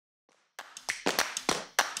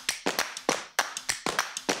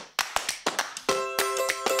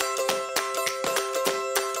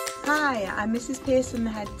Hi, I'm Mrs Pearson, the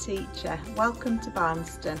head teacher. Welcome to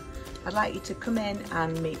Barnston. I'd like you to come in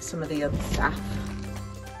and meet some of the other staff.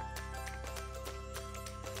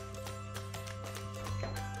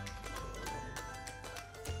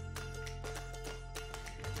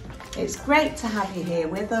 It's great to have you here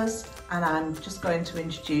with us, and I'm just going to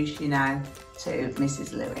introduce you now to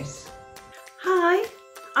Mrs Lewis. Hi,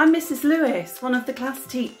 I'm Mrs Lewis, one of the class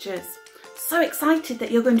teachers. So excited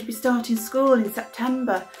that you're going to be starting school in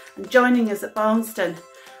September and joining us at Barnston.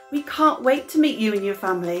 We can't wait to meet you and your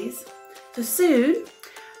families. So soon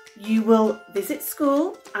you will visit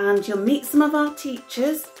school and you'll meet some of our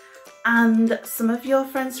teachers and some of your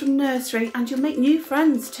friends from nursery, and you'll make new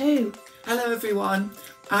friends too. Hello everyone,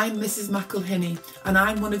 I'm Mrs McElhinney and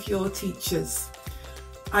I'm one of your teachers.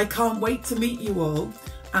 I can't wait to meet you all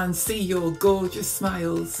and see your gorgeous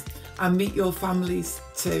smiles and meet your families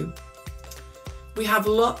too. We have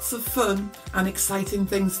lots of fun and exciting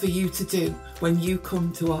things for you to do when you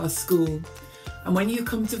come to our school. And when you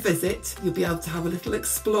come to visit, you'll be able to have a little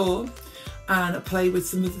explore and play with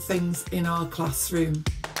some of the things in our classroom.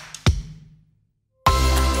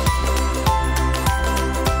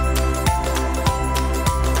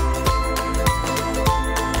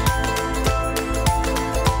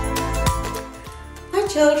 Hi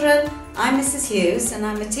children, I'm Mrs Hughes and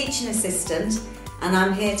I'm a teaching assistant, and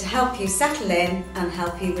I'm here to help you settle in and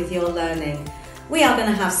help you with your learning. We are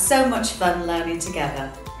going to have so much fun learning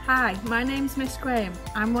together. Hi, my name's Miss Graham.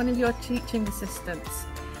 I'm one of your teaching assistants.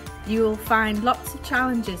 You will find lots of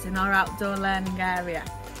challenges in our outdoor learning area.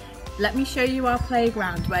 Let me show you our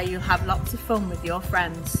playground where you'll have lots of fun with your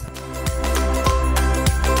friends.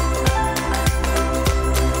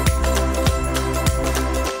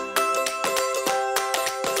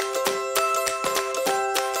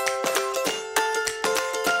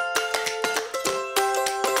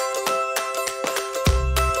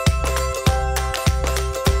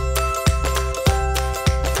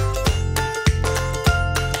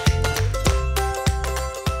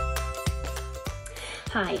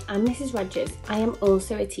 Hi, I'm Mrs Rogers. I am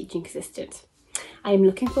also a teaching assistant. I am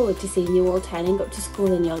looking forward to seeing you all turning up to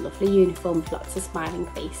school in your lovely uniform with lots of smiling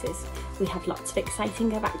faces. We have lots of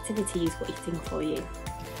exciting activities waiting for you.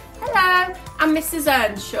 Hello, I'm Mrs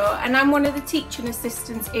Earnshaw and I'm one of the teaching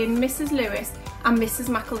assistants in Mrs Lewis and Mrs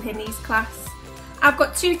McElhinney's class. I've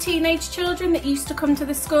got two teenage children that used to come to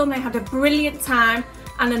the school and they had a brilliant time,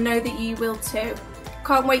 and I know that you will too.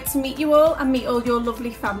 Can't wait to meet you all and meet all your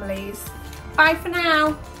lovely families. Bye for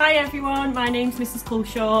now. Hi everyone, my name's Mrs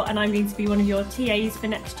Culshaw and I'm going to be one of your TAs for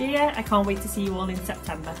next year. I can't wait to see you all in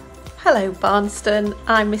September. Hello Barnston,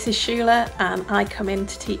 I'm Mrs Schuler and I come in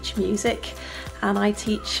to teach music, and I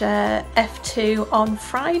teach F2 on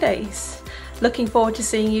Fridays. Looking forward to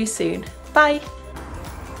seeing you soon. Bye.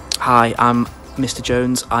 Hi, I'm Mr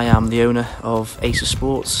Jones. I am the owner of Ace of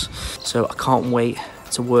Sports, so I can't wait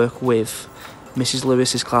to work with Mrs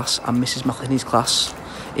Lewis's class and Mrs McElhinney's class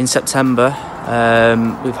in September.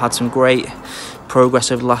 We've had some great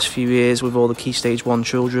progress over the last few years with all the Key Stage 1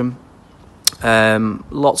 children.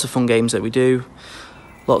 Lots of fun games that we do,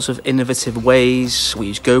 lots of innovative ways. We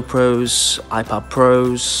use GoPros, iPad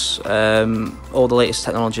Pros, all the latest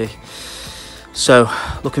technology. So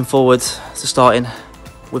looking forward to starting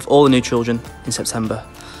with all the new children in September.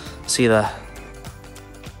 See you there.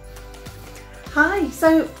 Hi,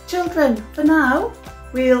 so children, for now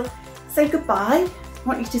we'll say goodbye. I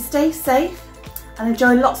want you to stay safe and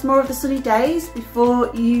enjoy lots more of the sunny days before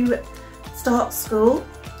you start school.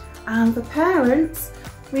 And for parents,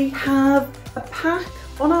 we have a pack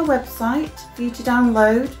on our website for you to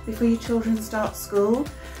download before your children start school.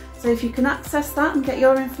 So if you can access that and get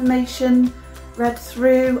your information read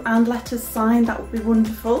through and letters signed, that would be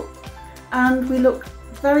wonderful. And we look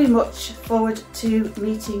very much forward to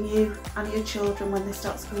meeting you and your children when they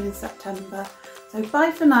start school in September. So bye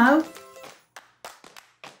for now.